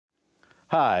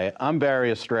Hi, I'm Barry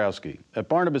Ostrowski. At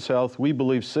Barnabas Health, we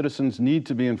believe citizens need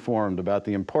to be informed about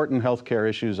the important healthcare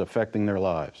issues affecting their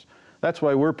lives. That's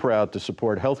why we're proud to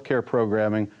support healthcare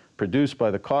programming produced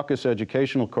by the Caucus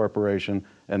Educational Corporation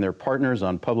and their partners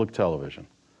on public television.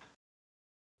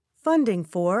 Funding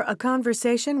for A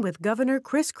Conversation with Governor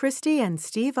Chris Christie and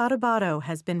Steve Adubato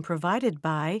has been provided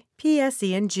by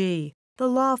PSE&G, the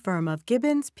law firm of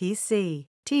Gibbons, P.C.,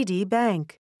 TD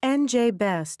Bank, NJ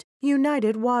Best,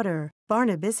 United Water,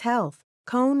 Barnabas Health,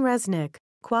 Cone Resnick,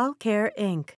 Qualcare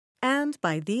Inc., and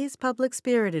by these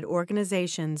public-spirited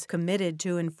organizations committed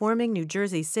to informing New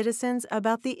Jersey citizens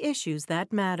about the issues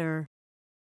that matter.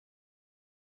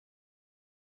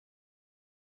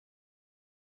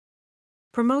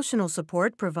 Promotional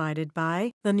support provided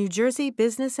by the New Jersey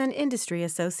Business and Industry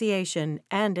Association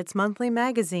and its monthly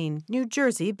magazine, New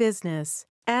Jersey Business,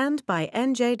 and by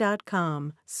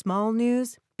NJ.com, small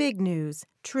news, big news,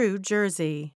 true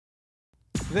Jersey.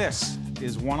 This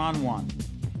is One-on-One.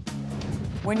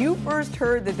 When you first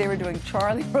heard that they were doing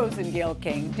Charlie Rose and Gayle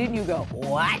King, didn't you go,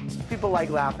 what? People like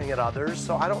laughing at others,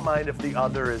 so I don't mind if the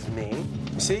other is me.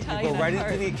 See, you go right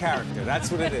into the character. That's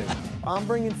what it is. I'm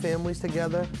bringing families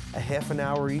together a half an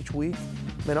hour each week.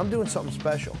 Man, I'm doing something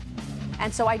special.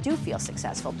 And so I do feel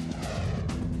successful.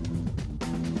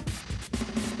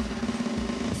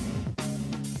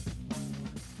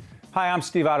 Hi, I'm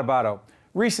Steve Adubato.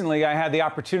 Recently, I had the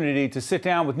opportunity to sit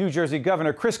down with New Jersey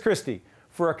Governor Chris Christie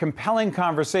for a compelling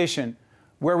conversation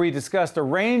where we discussed a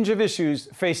range of issues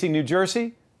facing New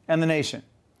Jersey and the nation.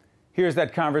 Here's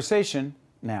that conversation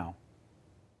now.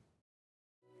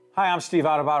 Hi, I'm Steve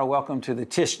Adubato. Welcome to the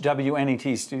Tisch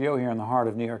WNET studio here in the heart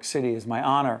of New York City. It's my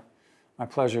honor, my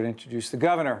pleasure to introduce the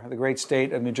governor of the great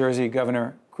state of New Jersey,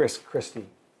 Governor Chris Christie.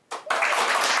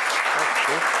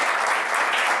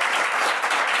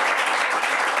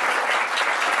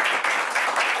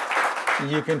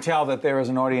 You can tell that there is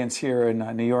an audience here in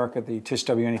New York at the Tisch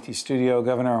WNET studio.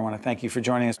 Governor, I want to thank you for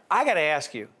joining us. I got to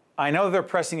ask you, I know there are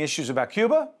pressing issues about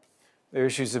Cuba. There are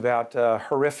issues about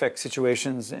horrific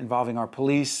situations involving our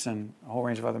police and a whole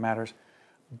range of other matters.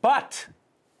 But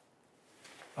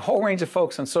a whole range of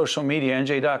folks on social media,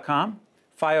 NJ.com,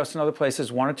 Fios and other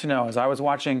places wanted to know, as I was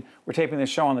watching, we're taping this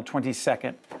show on the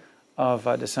 22nd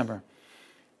of December.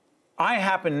 I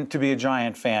happen to be a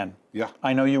Giant fan. Yeah.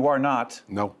 I know you are not.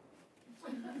 No.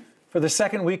 For the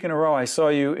second week in a row, I saw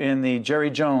you in the Jerry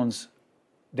Jones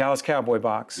Dallas Cowboy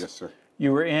box. Yes, sir.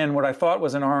 You were in what I thought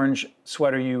was an orange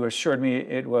sweater. You assured me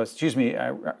it was,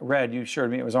 red. You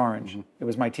assured me it was orange. Mm-hmm. It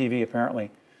was my TV,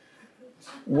 apparently.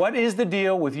 What is the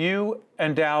deal with you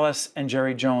and Dallas and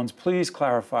Jerry Jones? Please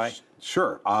clarify.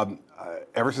 Sure.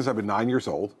 Ever since I've been 9 years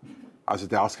old, I was a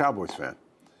Dallas Cowboys fan.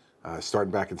 Starting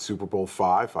back in Super Bowl V,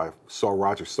 I saw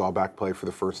Roger Staubach play for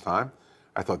the first time.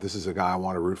 I thought, this is a guy I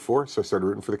want to root for, so I started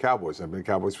rooting for the Cowboys. I've been a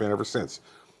Cowboys fan ever since,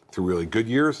 through really good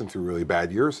years and through really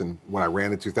bad years. And when I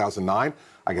ran in 2009,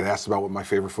 I got asked about what my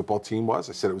favorite football team was.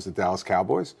 I said it was the Dallas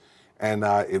Cowboys, and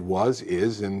it was,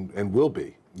 is, and will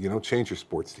be. You don't change your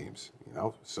sports teams, you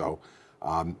know? So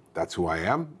that's who I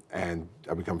am, and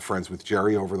I've become friends with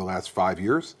Jerry over the last 5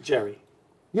 years. Jerry.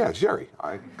 Yeah, Jerry.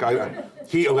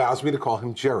 He allows me to call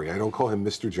him Jerry. I don't call him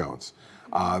Mr. Jones.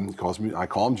 I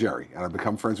call him Jerry, and I've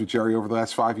become friends with Jerry over the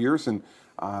last 5 years. And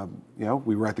you know,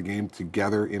 we were at the game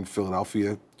together in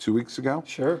Philadelphia 2 weeks ago.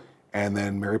 Sure. And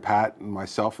then Mary Pat and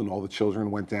myself and all the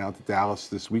children went down to Dallas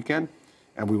this weekend,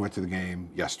 and we went to the game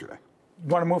yesterday.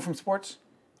 You want to move from sports?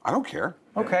 I don't care.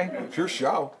 Okay. It's your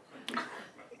show.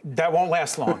 That won't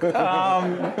last long.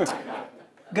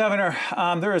 Governor,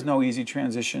 there is no easy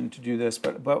transition to do this,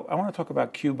 but I want to talk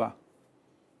about Cuba.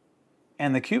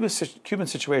 And the Cuban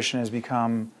situation has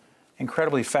become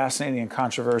incredibly fascinating and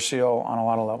controversial on a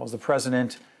lot of levels. The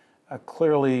president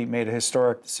clearly made a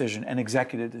historic decision, an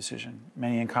executive decision.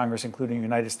 Many in Congress, including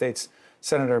United States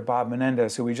Senator Bob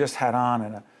Menendez, who we just had on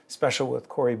in a special with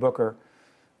Cory Booker.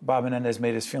 Bob Menendez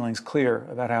made his feelings clear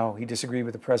about how he disagreed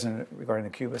with the president regarding the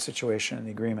Cuba situation and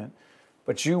the agreement.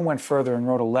 But you went further and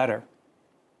wrote a letter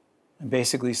and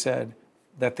basically said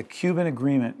that the Cuban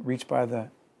agreement reached by the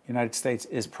United States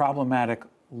is problematic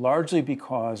largely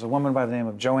because a woman by the name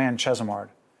of Joanne Chesimard,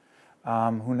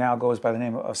 who now goes by the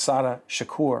name of Sada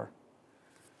Shakur,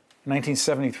 in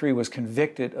 1973 was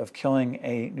convicted of killing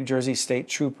a New Jersey state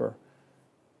trooper,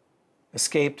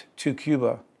 escaped to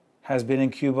Cuba, has been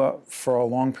in Cuba for a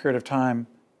long period of time,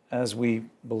 as we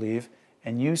believe,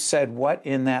 and you said what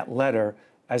in that letter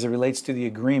as it relates to the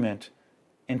agreement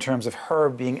in terms of her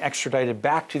being extradited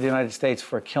back to the United States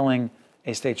for killing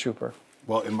a state trooper?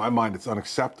 Well, in my mind, it's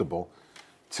unacceptable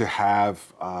to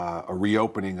have a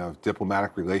reopening of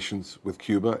diplomatic relations with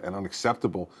Cuba, and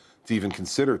unacceptable to even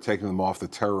consider taking them off the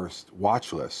terrorist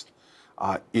watch list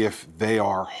if they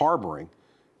are harboring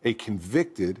a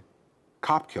convicted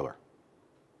cop killer.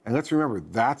 And let's remember,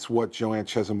 that's what Joanne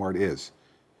Chesimard is.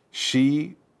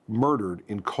 She murdered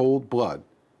in cold blood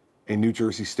a New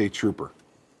Jersey state trooper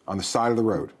on the side of the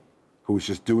road who was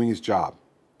just doing his job.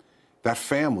 That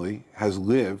family has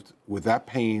lived with that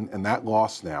pain and that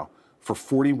loss now for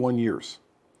 41 years.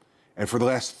 And for the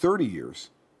last 30 years,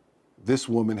 this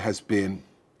woman has been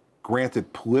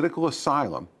granted political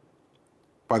asylum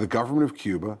by the government of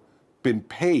Cuba, been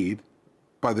paid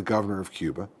by the governor of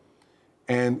Cuba,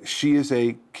 and she is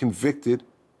a convicted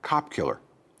cop killer.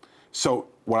 So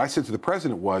what I said to the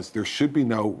president was there should be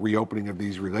no reopening of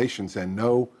these relations and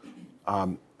no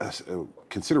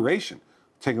consideration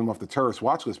taking them off the terrorist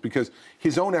watch list, because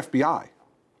his own FBI,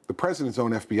 the president's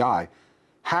own FBI,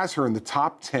 has her in the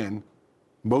top 10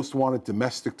 most wanted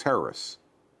domestic terrorists.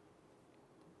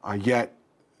 Yet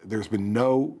there's been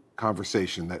no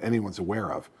conversation that anyone's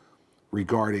aware of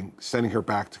regarding sending her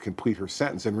back to complete her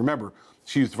sentence. And remember,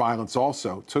 she used violence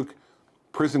also, took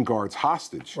prison guards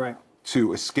hostage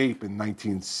to escape in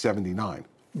 1979.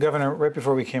 Governor, right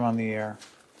before we came on the air,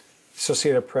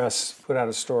 Associated Press put out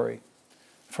a story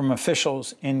from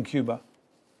officials in Cuba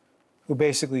who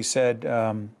basically said,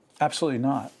 absolutely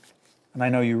not. And I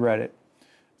know you read it.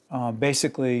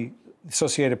 Basically, the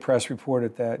Associated Press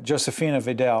reported that Josefina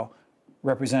Vidal,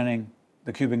 representing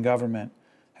the Cuban government,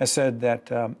 has said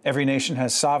that every nation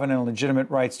has sovereign and legitimate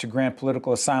rights to grant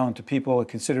political asylum to people it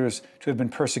considers to have been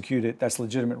persecuted. That's a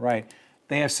legitimate right.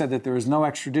 They have said that there is no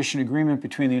extradition agreement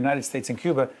between the United States and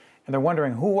Cuba, and they're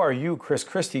wondering, who are you, Chris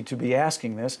Christie, to be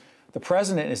asking this? The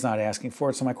president is not asking for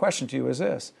it, so my question to you is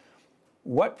this.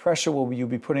 What pressure will you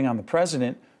be putting on the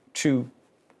president to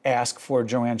ask for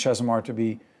Joanne Chesimard to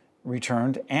be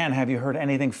returned, and have you heard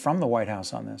anything from the White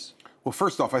House on this? Well,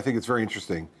 first off, I think it's very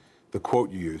interesting, the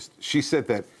quote you used. She said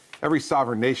that every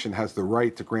sovereign nation has the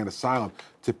right to grant asylum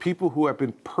to people who have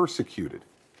been persecuted.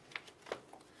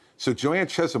 So Joanne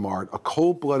Chesimard, a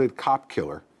cold-blooded cop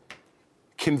killer,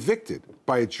 convicted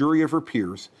by a jury of her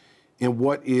peers in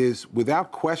what is,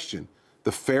 without question,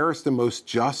 the fairest and most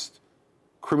just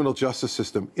criminal justice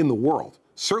system in the world,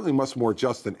 certainly much more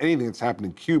just than anything that's happened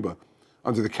in Cuba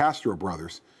under the Castro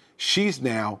brothers. She's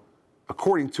now,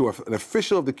 according to an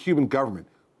official of the Cuban government,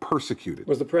 persecuted.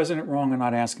 Was the president wrong in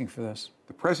not asking for this?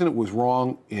 The president was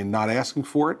wrong in not asking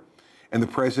for it, and the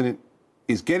president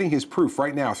is getting his proof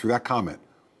right now through that comment.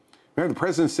 Remember, the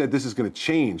president said this is going to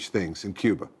change things in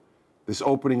Cuba, this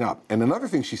opening up. And another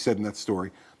thing she said in that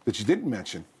story that she didn't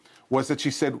mention was that she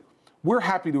said, we're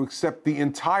happy to accept the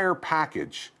entire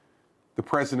package the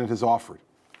president has offered.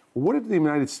 Well, what did the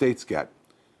United States get?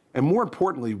 And more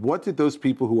importantly, what did those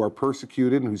people who are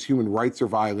persecuted and whose human rights are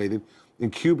violated in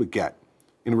Cuba get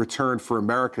in return for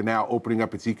America now opening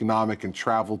up its economic and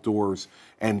travel doors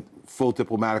and full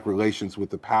diplomatic relations with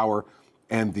the power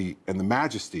and the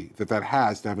majesty that that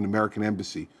has to have an American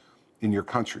embassy in your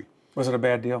country? Was it a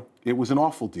bad deal? It was an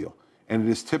awful deal. And it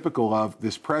is typical of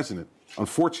this president,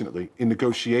 unfortunately, in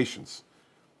negotiations.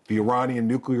 The Iranian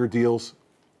nuclear deals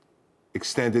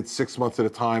extended 6 months at a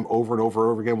time over and over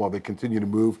and over again while they continue to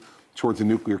move towards a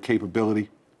nuclear capability.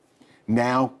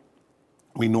 Now,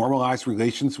 we normalize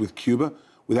relations with Cuba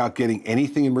without getting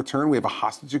anything in return. We have a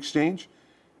hostage exchange,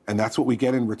 and that's what we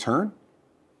get in return.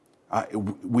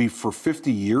 We, for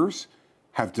 50 years,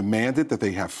 have demanded that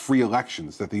they have free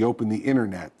elections, that they open the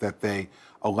internet, that they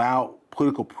allow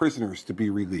political prisoners to be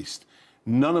released.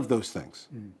 None of those things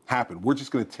happen. We're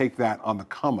just going to take that on the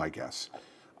come, I guess.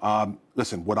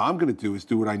 Listen, what I'm going to do is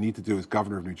do what I need to do as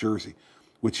governor of New Jersey,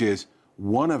 which is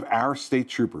one of our state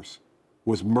troopers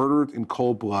was murdered in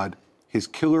cold blood. His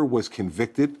killer was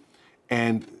convicted.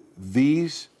 And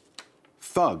these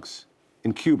thugs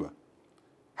in Cuba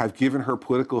have given her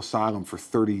political asylum for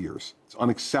 30 years. It's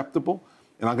unacceptable.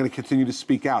 And I'm going to continue to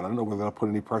speak out. I don't know whether that'll put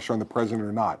any pressure on the president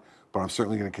or not, but I'm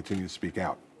certainly going to continue to speak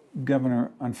out.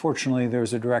 Governor, unfortunately,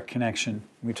 there's a direct connection.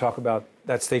 We talk about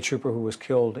that state trooper who was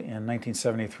killed in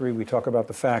 1973. We talk about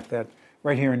the fact that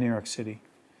right here in New York City,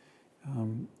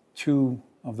 two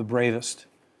of the bravest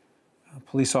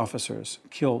police officers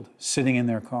killed sitting in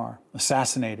their car,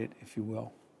 assassinated, if you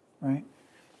will, right?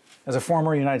 As a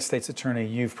former United States attorney,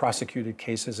 you've prosecuted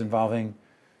cases involving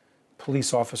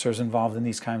police officers involved in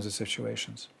these kinds of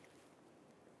situations.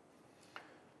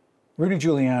 Rudy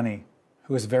Giuliani,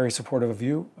 who is very supportive of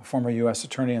you, a former U.S.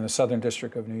 attorney in the Southern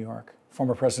District of New York,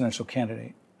 former presidential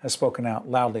candidate, has spoken out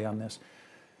loudly on this.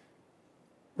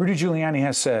 Rudy Giuliani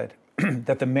has said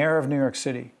that the mayor of New York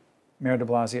City, Mayor de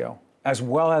Blasio, as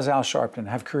well as Al Sharpton,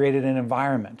 have created an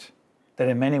environment that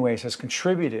in many ways has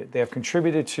contributed, they have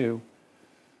contributed to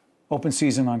open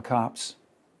season on cops,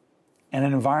 and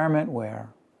an environment where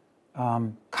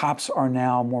cops are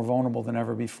now more vulnerable than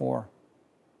ever before.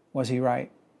 Was he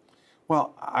right?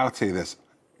 Well, I'll tell you this.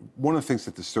 One of the things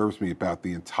that disturbs me about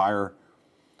the entire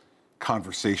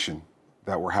conversation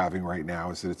that we're having right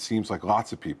now is that it seems like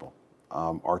lots of people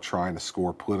are trying to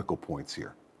score political points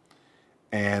here.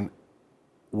 And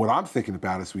what I'm thinking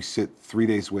about as we sit 3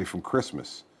 days away from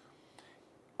Christmas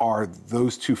are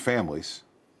those two families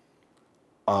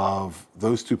of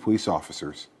those two police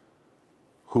officers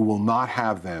who will not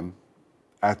have them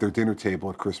at their dinner table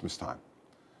at Christmas time,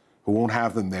 who won't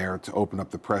have them there to open up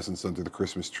the presents under the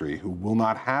Christmas tree, who will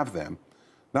not have them,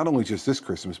 not only just this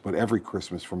Christmas, but every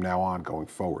Christmas from now on going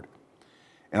forward.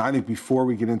 And I think before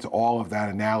we get into all of that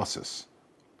analysis,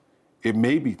 it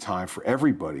may be time for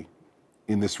everybody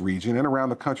in this region and around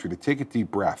the country to take a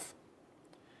deep breath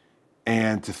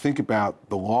and to think about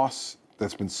the loss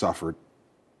that's been suffered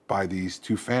by these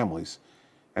two families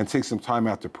and take some time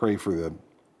out to pray for them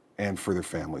and for their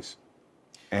families.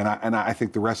 And I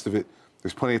think the rest of it,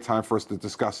 there's plenty of time for us to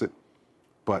discuss it,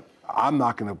 but I'm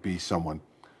not going to be someone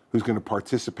who's going to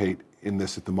participate in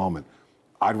this at the moment.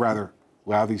 I'd rather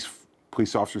allow these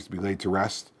police officers to be laid to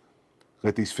rest,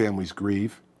 let these families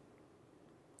grieve,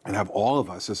 and have all of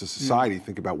us as a society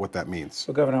think about what that means.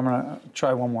 So, Governor, I'm going to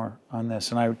try one more on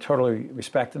this, and I totally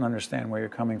respect and understand where you're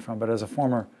coming from, but as a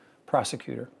former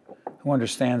prosecutor who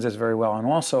understands this very well, and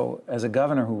also as a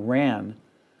governor who ran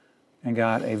and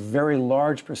got a very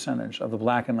large percentage of the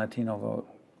Black and Latino vote,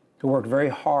 who worked very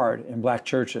hard in Black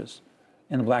churches,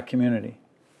 in the Black community,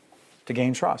 to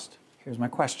gain trust. Here's my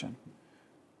question.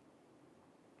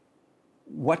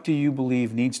 What do you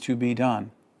believe needs to be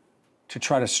done to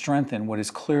try to strengthen what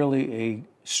is clearly a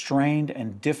strained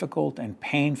and difficult and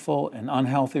painful and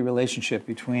unhealthy relationship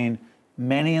between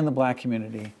many in the Black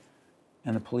community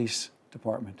and the police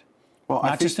department? Well,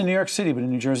 not just in New York City, but in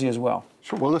New Jersey as well.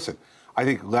 Sure. Well, listen, I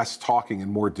think less talking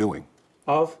and more doing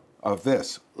of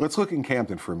this. Let's look in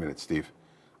Camden for a minute, Steve,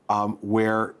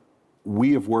 where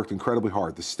we have worked incredibly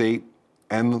hard, the state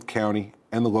and the county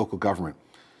and the local government,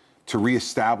 to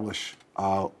reestablish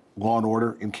law and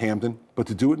order in Camden, but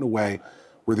to do it in a way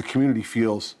where the community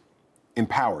feels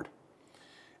empowered.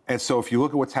 And so if you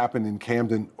look at what's happened in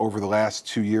Camden over the last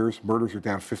 2 years, murders are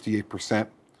down 58%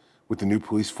 with the new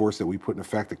police force that we put in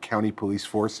effect, a county police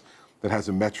force that has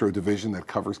a metro division that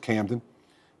covers Camden,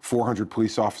 400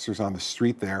 police officers on the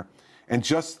street there. And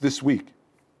just this week,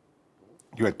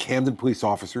 you had Camden police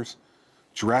officers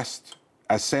dressed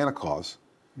as Santa Claus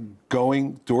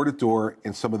going door to door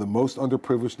in some of the most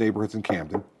underprivileged neighborhoods in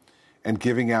Camden and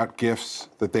giving out gifts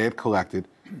that they had collected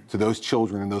to those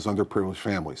children and those underprivileged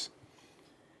families.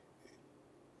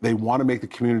 They want to make the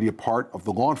community a part of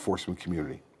the law enforcement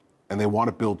community, and they want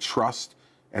to build trust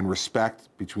and respect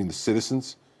between the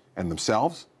citizens and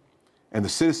themselves, and the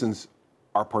citizens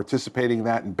are participating in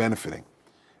that and benefiting.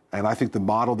 And I think the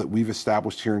model that we've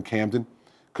established here in Camden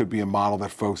could be a model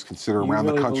that folks consider around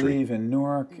the country. You really believe in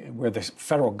Newark, where the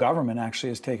federal government actually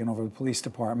has taken over the police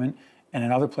department, and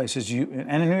in other places, and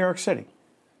in New York City,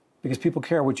 because people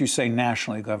care what you say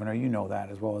nationally, Governor. You know that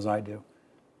as well as I do.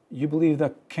 You believe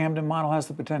the Camden model has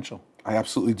the potential? I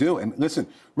absolutely do. And listen,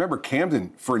 remember,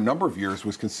 Camden, for a number of years,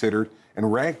 was considered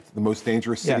and ranked the most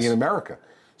dangerous city in America.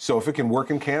 So if it can work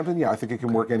in Camden, yeah, I think it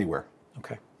can work anywhere.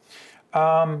 Okay.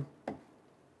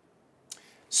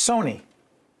 Sony.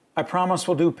 I promise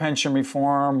we'll do pension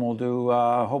reform. We'll do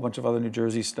a whole bunch of other New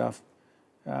Jersey stuff.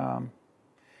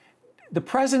 The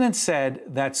president said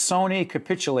that Sony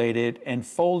capitulated and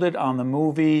folded on the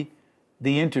movie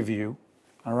The Interview,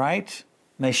 all right?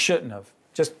 And they shouldn't have.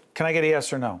 Just, can I get a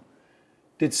yes or no?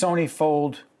 Did Sony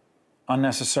fold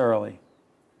unnecessarily?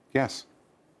 Yes.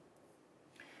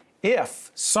 If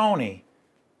Sony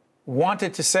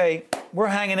wanted to say, we're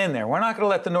hanging in there, we're not going to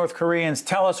let the North Koreans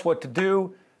tell us what to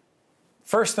do,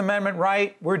 First Amendment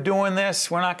right, we're doing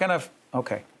this, we're not going to,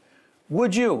 okay.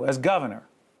 Would you, as governor,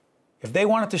 if they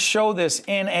wanted to show this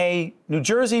in a New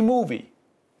Jersey movie,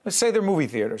 let's say they're movie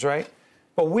theaters, right?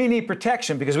 But we need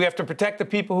protection because we have to protect the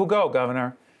people who go,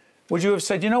 Governor. Would you have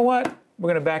said, you know what? We're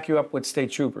going to back you up with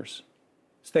state troopers,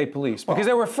 state police, because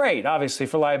they were afraid, obviously,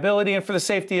 for liability and for the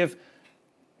safety of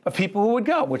people who would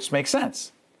go, which makes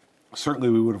sense. Certainly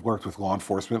we would have worked with law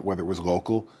enforcement, whether it was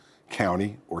local,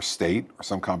 county, or state, or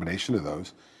some combination of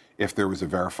those, if there was a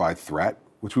verified threat,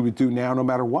 which we would do now no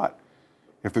matter what.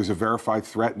 If there's a verified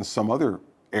threat in some other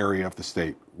area of the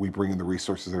state, we bring in the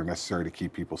resources that are necessary to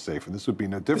keep people safe, and this would be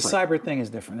no different. The cyber thing is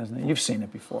different, isn't it? You've seen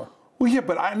it before. Well, yeah,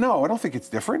 but I don't think it's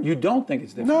different. You don't think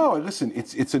it's different? No, listen,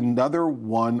 it's another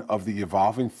one of the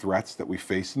evolving threats that we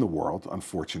face in the world,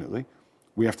 unfortunately.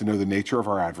 We have to know the nature of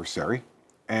our adversary,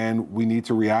 and we need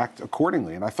to react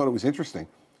accordingly. And I thought it was interesting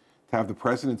to have the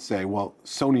president say, well,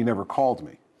 Sony never called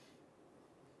me.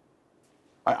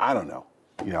 I don't know.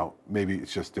 You know, maybe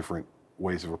it's just different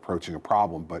ways of approaching a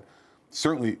problem, but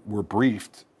certainly we're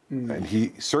briefed, and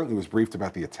he certainly was briefed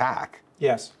about the attack.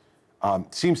 Yes.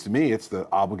 Seems to me it's the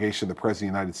obligation of the President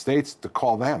of the United States to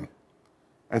call them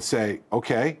and say,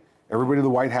 okay, everybody in the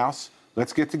White House,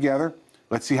 let's get together.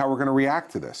 Let's see how we're going to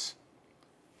react to this.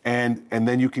 And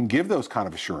then you can give those kind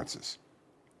of assurances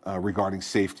regarding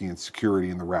safety and security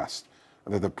and the rest,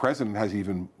 that the president has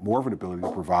even more of an ability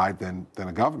to provide than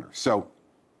a governor. So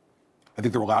I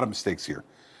think there were a lot of mistakes here.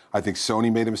 I think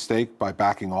Sony made a mistake by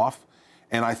backing off.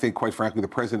 And I think, quite frankly, the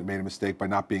president made a mistake by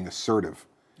not being assertive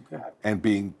and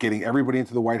getting everybody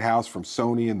into the White House, from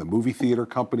Sony and the movie theater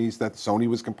companies that Sony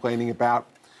was complaining about,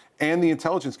 and the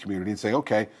intelligence community, and saying,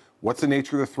 okay, what's the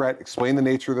nature of the threat? Explain the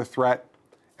nature of the threat,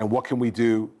 and what can we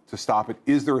do to stop it?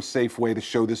 Is there a safe way to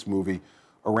show this movie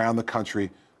around the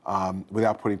country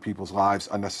without putting people's lives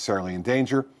unnecessarily in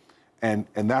danger? And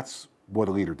that's what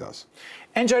a leader does.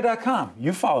 NJ.com.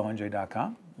 You follow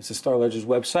NJ.com. It's the Star Ledger's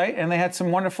website, and they had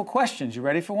some wonderful questions. You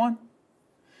ready for one?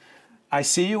 I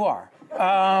see you are.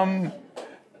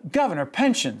 Governor,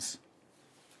 pensions.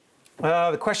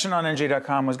 The question on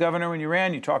NJ.com was, Governor, when you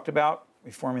ran, you talked about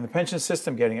reforming the pension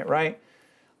system, getting it right.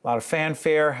 A lot of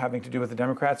fanfare having to do with the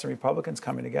Democrats and Republicans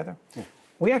coming together.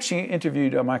 We actually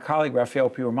interviewed my colleague, Rafael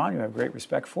P. Romano, who I have great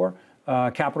respect for,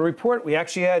 Capitol Report. We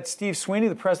actually had Steve Sweeney,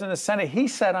 the president of the Senate. He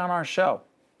said on our show,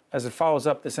 as it follows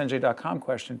up this NJ.com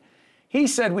question, he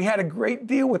said we had a great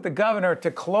deal with the governor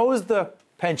to close the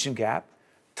pension gap,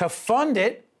 to fund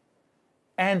it,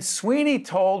 and Sweeney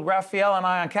told Rafael and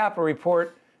I on Capitol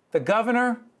Report, the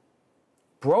governor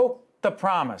broke the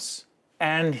promise,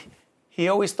 and he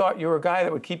always thought you were a guy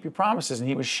that would keep your promises, and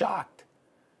he was shocked.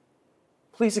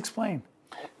 Please explain.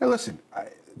 Now, listen,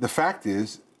 the fact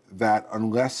is that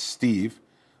unless Steve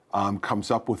comes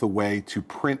up with a way to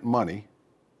print money...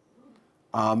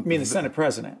 You mean the Senate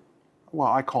president?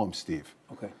 Well, I call him Steve.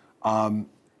 Okay.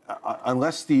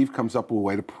 Unless Steve comes up with a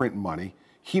way to print money,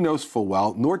 he knows full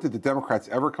well, nor did the Democrats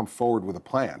ever come forward with a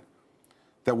plan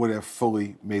that would have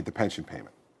fully made the pension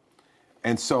payment.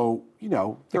 And so, you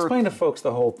know... Explain to folks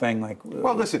the whole thing.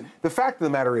 Well, listen, the fact of the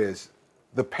matter is,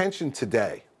 the pension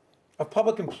today... Of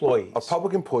public employees. Of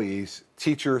public employees,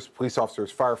 teachers, police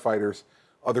officers, firefighters,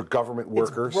 other government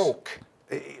workers... It's broke.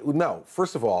 No.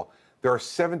 First of all, there are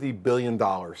 $70 billion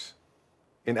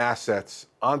in assets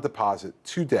on deposit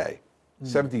today,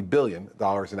 $70 billion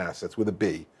in assets with a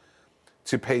B,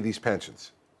 to pay these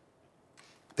pensions.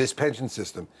 This pension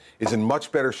system is in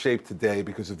much better shape today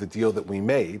because of the deal that we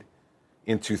made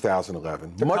in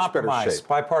 2011. Much better shape.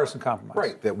 Bipartisan compromise.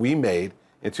 Right, that we made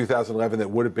in 2011 that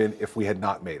would have been if we had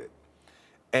not made it.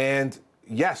 And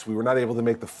yes, we were not able to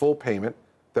make the full payment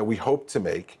that we hoped to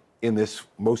make in this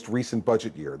most recent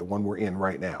budget year, the one we're in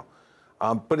right now.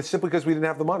 But it's simply because we didn't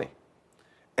have the money.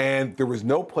 And there was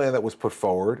no plan that was put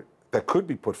forward, that could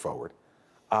be put forward,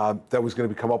 that was going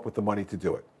to come up with the money to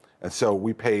do it. And so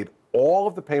we paid all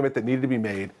of the payment that needed to be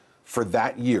made for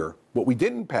that year. What we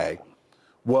didn't pay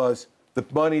was the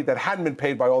money that hadn't been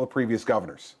paid by all the previous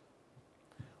governors.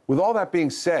 With all that being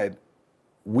said,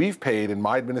 we've paid in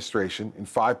my administration, in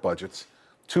 5 budgets,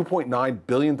 $2.9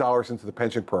 billion into the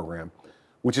pension program,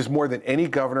 which is more than any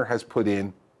governor has put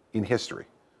in history.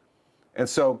 And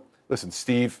so, listen,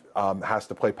 Steve has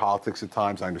to play politics at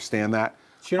times. I understand that.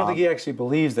 So you don't think he actually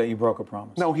believes that you broke a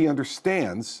promise? No, he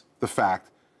understands the fact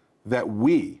that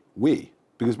we,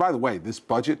 because by the way, this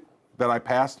budget that I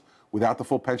passed without the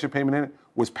full pension payment in it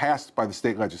was passed by the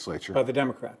state legislature. By the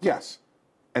Democrats? Yes,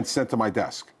 and sent to my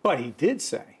desk. But he did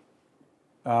say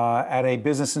at a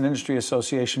Business and Industry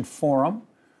Association forum,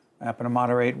 I happened to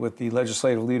moderate with the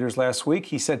legislative leaders last week,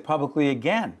 he said publicly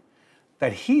again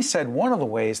that he said one of the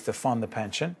ways to fund the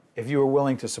pension, if you were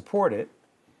willing to support it,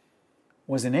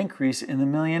 was an increase in the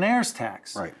millionaire's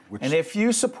tax. Right. And if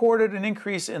you supported an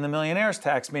increase in the millionaire's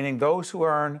tax, meaning those who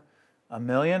earn $1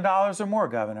 million or more,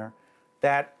 Governor,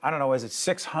 that, I don't know, is it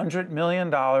 $600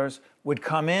 million would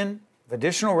come in,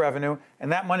 additional revenue,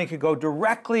 and that money could go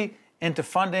directly into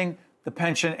funding the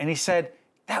pension. And he said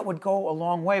that would go a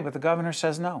long way, but the governor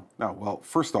says no. No, well,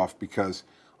 first off, because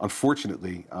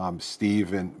unfortunately,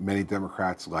 Steve and many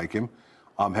Democrats like him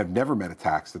have never met a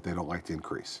tax that they don't like to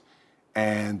increase.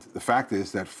 And the fact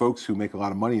is that folks who make a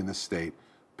lot of money in this state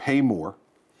pay more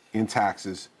in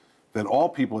taxes than all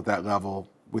people at that level,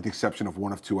 with the exception of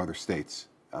 1 of 2 other states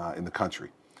in the country.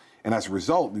 And as a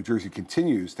result, New Jersey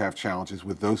continues to have challenges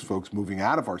with those folks moving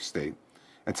out of our state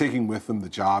and taking with them the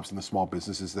jobs and the small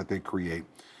businesses that they create.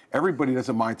 Everybody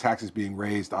doesn't mind taxes being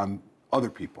raised on other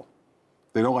people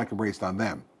They don't like them raised on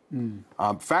them.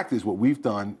 Fact is, what we've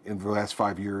done in the last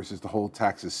 5 years is to hold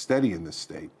taxes steady in this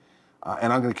state.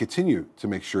 And I'm going to continue to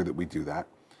make sure that we do that.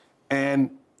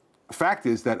 And the fact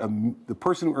is that the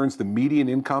person who earns the median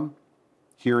income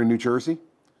here in New Jersey,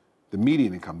 the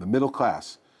median income, the middle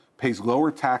class, pays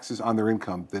lower taxes on their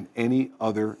income than any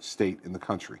other state in the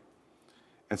country.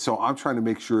 And so I'm trying to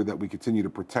make sure that we continue to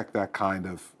protect that kind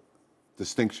of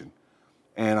distinction.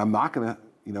 And I'm not going to,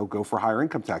 go for higher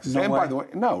income taxes. No and way. by the way,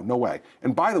 no way.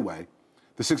 And by the way,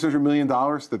 the $600 million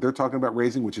that they're talking about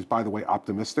raising, which is, by the way,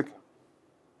 optimistic,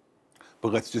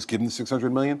 but let's just give them the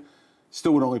 $600 million,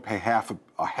 still would only pay half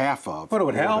of. But it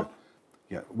would help.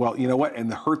 Yeah, well, you know what?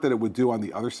 And the hurt that it would do on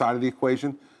the other side of the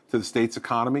equation to the state's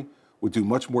economy would do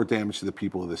much more damage to the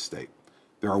people of this state.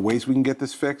 There are ways we can get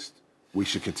this fixed. We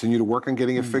should continue to work on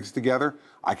getting it fixed together.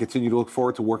 I continue to look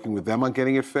forward to working with them on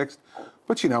getting it fixed.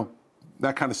 But,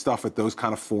 that kind of stuff at those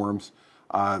kind of forums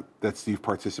that Steve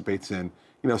participates in,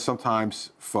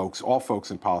 sometimes all folks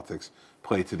in politics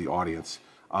play to the audience.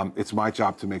 It's my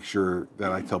job to make sure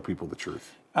that I tell people the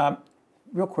truth.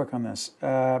 Real quick on this.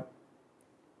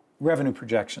 Revenue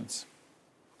projections.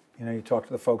 You talk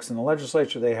to the folks in the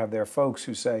legislature, they have their folks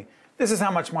who say, this is how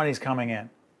much money's coming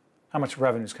in, how much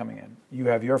revenue's coming in. You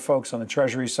have your folks on the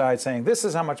Treasury side saying, this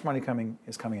is how much money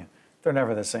is coming in. They're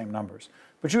never the same numbers.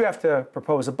 But you have to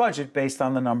propose a budget based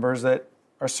on the numbers that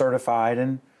are certified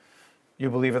and you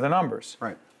believe are the numbers.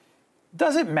 Right.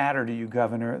 Does it matter to you,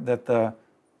 Governor, that the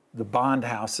bond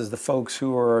houses, the folks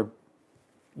who are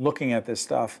looking at this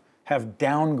stuff, have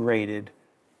downgraded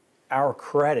our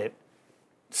credit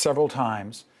several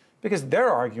times because they're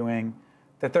arguing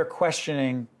that they're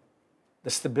questioning the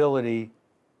stability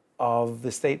of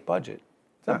the state budget?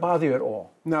 Does that bother you at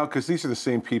all? No, because these are the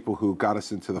same people who got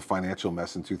us into the financial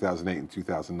mess in 2008 and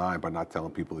 2009 by not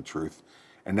telling people the truth.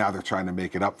 And now they're trying to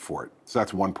make it up for it. So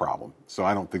that's one problem. So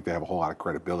I don't think they have a whole lot of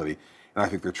credibility. And I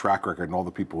think their track record and all the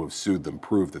people who have sued them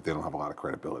prove that they don't have a lot of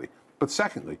credibility. But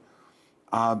secondly,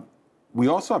 we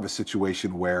also have a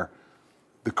situation where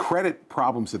the credit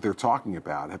problems that they're talking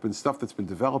about have been stuff that's been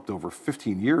developed over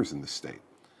 15 years in this state,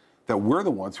 that we're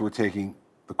the ones who are taking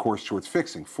the course towards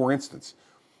fixing. For instance,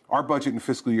 our budget in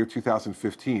fiscal year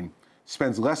 2015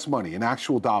 spends less money in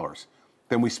actual dollars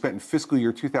than we spent in fiscal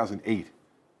year 2008,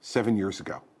 7 years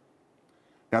ago.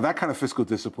 Now, that kind of fiscal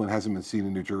discipline hasn't been seen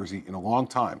in New Jersey in a long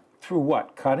time. Through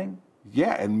what? Cutting?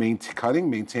 Yeah, and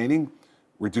maintaining,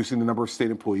 reducing the number of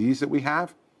state employees that we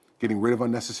have, getting rid of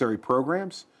unnecessary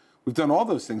programs. We've done all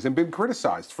those things and been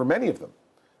criticized for many of them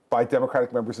by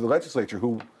Democratic members of the legislature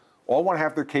who all want to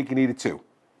have their cake and eat it too.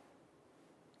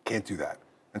 Can't do that.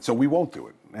 And so we won't do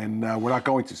it, and we're not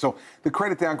going to. So the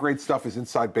credit downgrade stuff is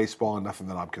inside baseball and nothing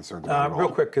that I'm concerned about at all. Real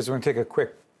quick, because we're going to take a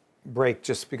quick break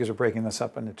just because we're breaking this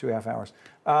up into 2.5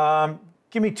 hours.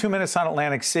 Give me 2 minutes on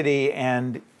Atlantic City,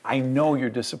 and I know you're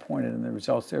disappointed in the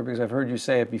results there because I've heard you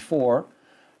say it before,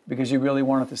 because you really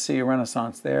wanted to see a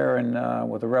renaissance there, and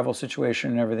with the Revel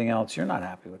situation and everything else, you're not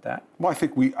happy with that. Well, I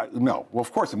think no. Well,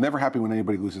 of course, I'm never happy when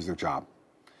anybody loses their job.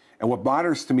 And what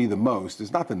matters to me the most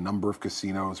is not the number of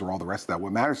casinos or all the rest of that.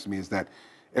 What matters to me is that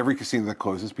every casino that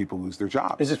closes, people lose their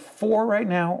jobs. Is it 4 right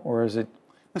now, or is it?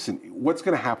 Listen, what's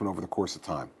going to happen over the course of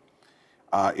time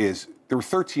is there were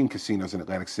 13 casinos in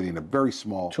Atlantic City in a very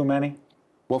small... Too many?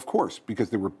 Well, of course, because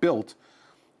they were built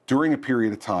during a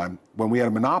period of time when we had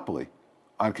a monopoly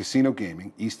on casino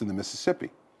gaming east of the Mississippi.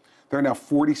 There are now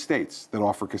 40 states that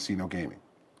offer casino gaming.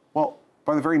 Well,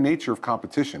 by the very nature of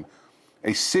competition,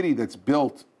 a city that's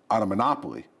built on a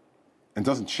monopoly and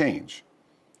doesn't change,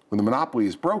 when the monopoly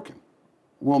is broken,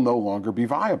 will no longer be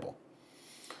viable.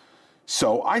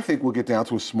 So I think we'll get down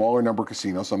to a smaller number of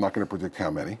casinos. I'm not going to predict how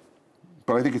many,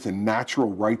 but I think it's a natural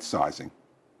right sizing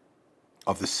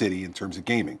of the city in terms of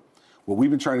gaming. What we've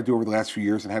been trying to do over the last few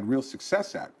years and had real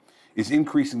success at is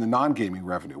increasing the non-gaming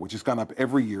revenue, which has gone up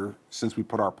every year since we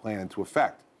put our plan into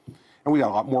effect. And we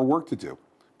got a lot more work to do.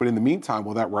 But in the meantime,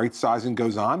 while that right sizing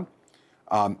goes on,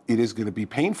 it is going to be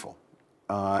painful,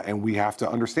 and we have to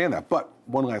understand that. But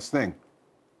one last thing.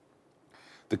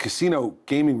 The casino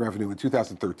gaming revenue in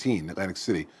 2013 in Atlantic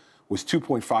City was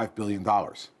 $2.5 billion.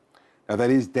 Now, that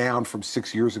is down from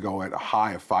 6 years ago at a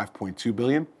high of $5.2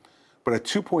 billion. But at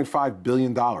 $2.5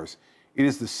 billion, it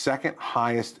is the second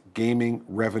highest gaming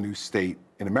revenue state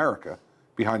in America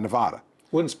behind Nevada.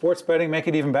 Wouldn't sports betting make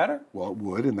it even better? Well, it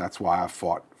would, and that's why I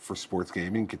fought for sports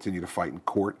gaming, continue to fight in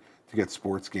court to get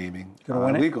sports gaming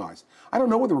legalized. I don't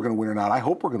know whether we're going to win or not. I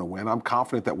hope we're going to win. I'm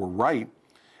confident that we're right.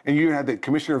 And you had the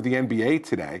commissioner of the NBA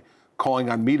today calling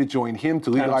on me to join him to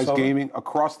legalize gaming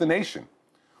across the nation.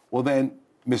 Well then,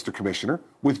 Mr. Commissioner,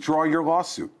 withdraw your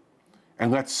lawsuit. And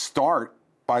let's start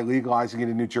by legalizing it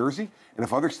in New Jersey. And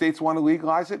if other states want to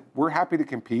legalize it, we're happy to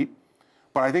compete.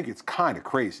 But I think it's kind of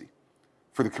crazy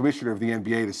for the commissioner of the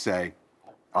NBA to say,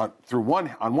 on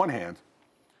one hand,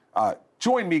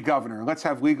 join me, Governor, and let's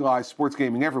have legalized sports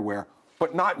gaming everywhere,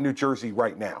 but not in New Jersey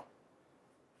right now.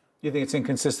 You think it's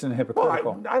inconsistent and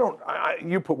hypocritical? Well,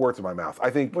 you put words in my mouth. I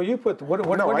think. Well, you put what do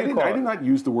you call it? I did not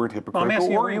use the word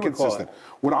hypocritical or inconsistent.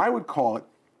 What I would call it,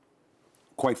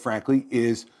 quite frankly,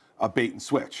 is a bait and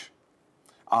switch.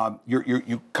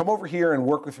 You come over here and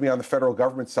work with me on the federal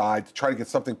government side to try to get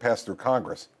something passed through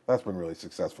Congress. That's been really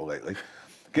successful lately.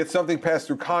 Get something passed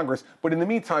through Congress, but in the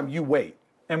meantime, you wait.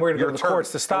 And we're going to go to the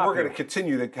courts to stop you. We're going to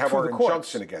continue to have our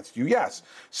injunction against you. Yes.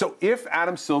 So if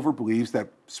Adam Silver believes that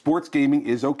sports gaming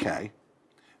is okay,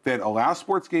 then allow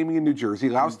sports gaming in New Jersey,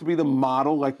 allow us to be the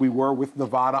model like we were with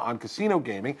Nevada on casino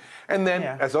gaming, and then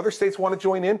as other states want to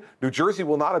join in, New Jersey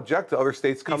will not object to other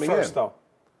states coming in. First, though.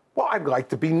 Well, I'd like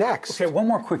to be next. Okay, one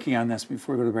more quickie on this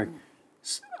before we go to break.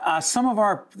 Some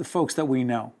of the folks that we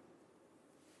know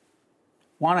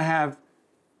want to have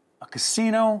a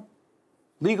casino,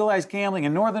 legalized gambling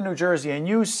in northern New Jersey, and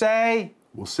you say?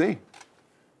 We'll see.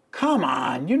 Come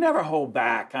on, you never hold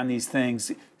back on these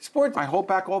things. Sports. I hold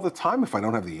back all the time if I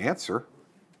don't have the answer.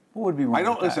 What would be wrong with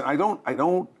that? Listen, I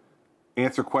don't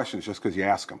answer questions just because you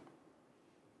ask them.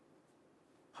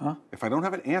 Huh? If I don't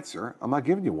have an answer, I'm not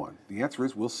giving you one. The answer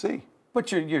is we'll see.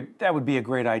 But that would be a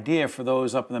great idea for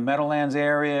those up in the Meadowlands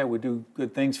area. It would do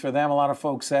good things for them, a lot of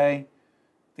folks say.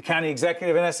 The county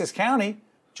executive in Essex County,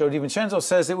 Joe DiVincenzo,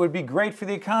 says it would be great for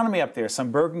the economy up there.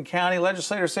 Some Bergen County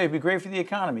legislators say it would be great for the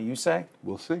economy. You say?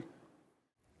 We'll see.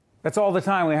 That's all the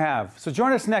time we have. So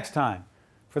join us next time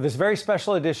for this very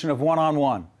special edition of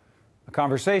One-on-One, a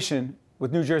conversation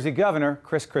with New Jersey Governor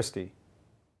Chris Christie.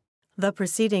 The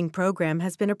preceding program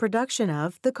has been a production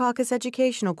of the Caucus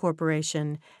Educational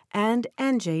Corporation and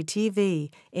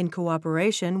NJTV in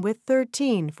cooperation with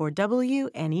 13 for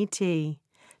WNET,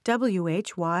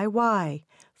 WHYY,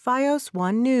 FiOS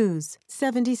 1 News,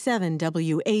 77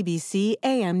 WABC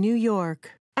AM New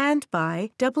York, and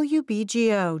by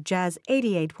WBGO Jazz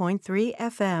 88.3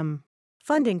 FM.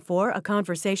 Funding for A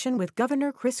Conversation with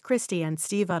Governor Chris Christie and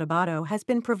Steve Adubato has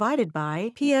been provided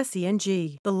by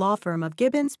PSE&G, the law firm of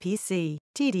Gibbons PC,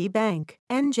 TD Bank,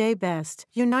 NJ Best,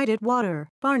 United Water,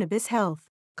 Barnabas Health,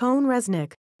 Cone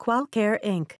Resnick, Qualcare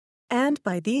Inc., and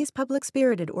by these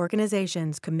public-spirited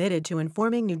organizations committed to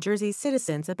informing New Jersey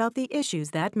citizens about the issues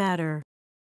that matter.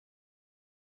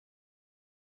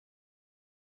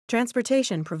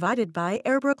 Transportation provided by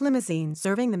Airbrook Limousine,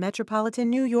 serving the metropolitan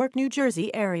New York, New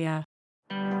Jersey area.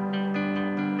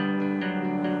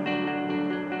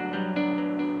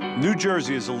 New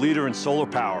Jersey is a leader in solar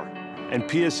power, and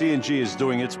PSE&G is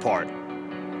doing its part.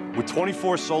 With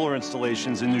 24 solar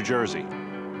installations in New Jersey,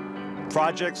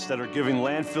 projects that are giving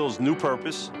landfills new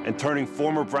purpose and turning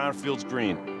former brownfields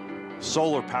green.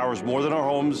 Solar powers more than our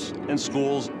homes and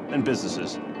schools and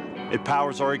businesses. It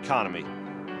powers our economy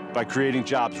by creating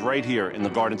jobs right here in the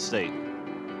Garden State.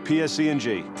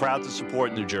 PSE&G, proud to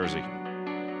support New Jersey.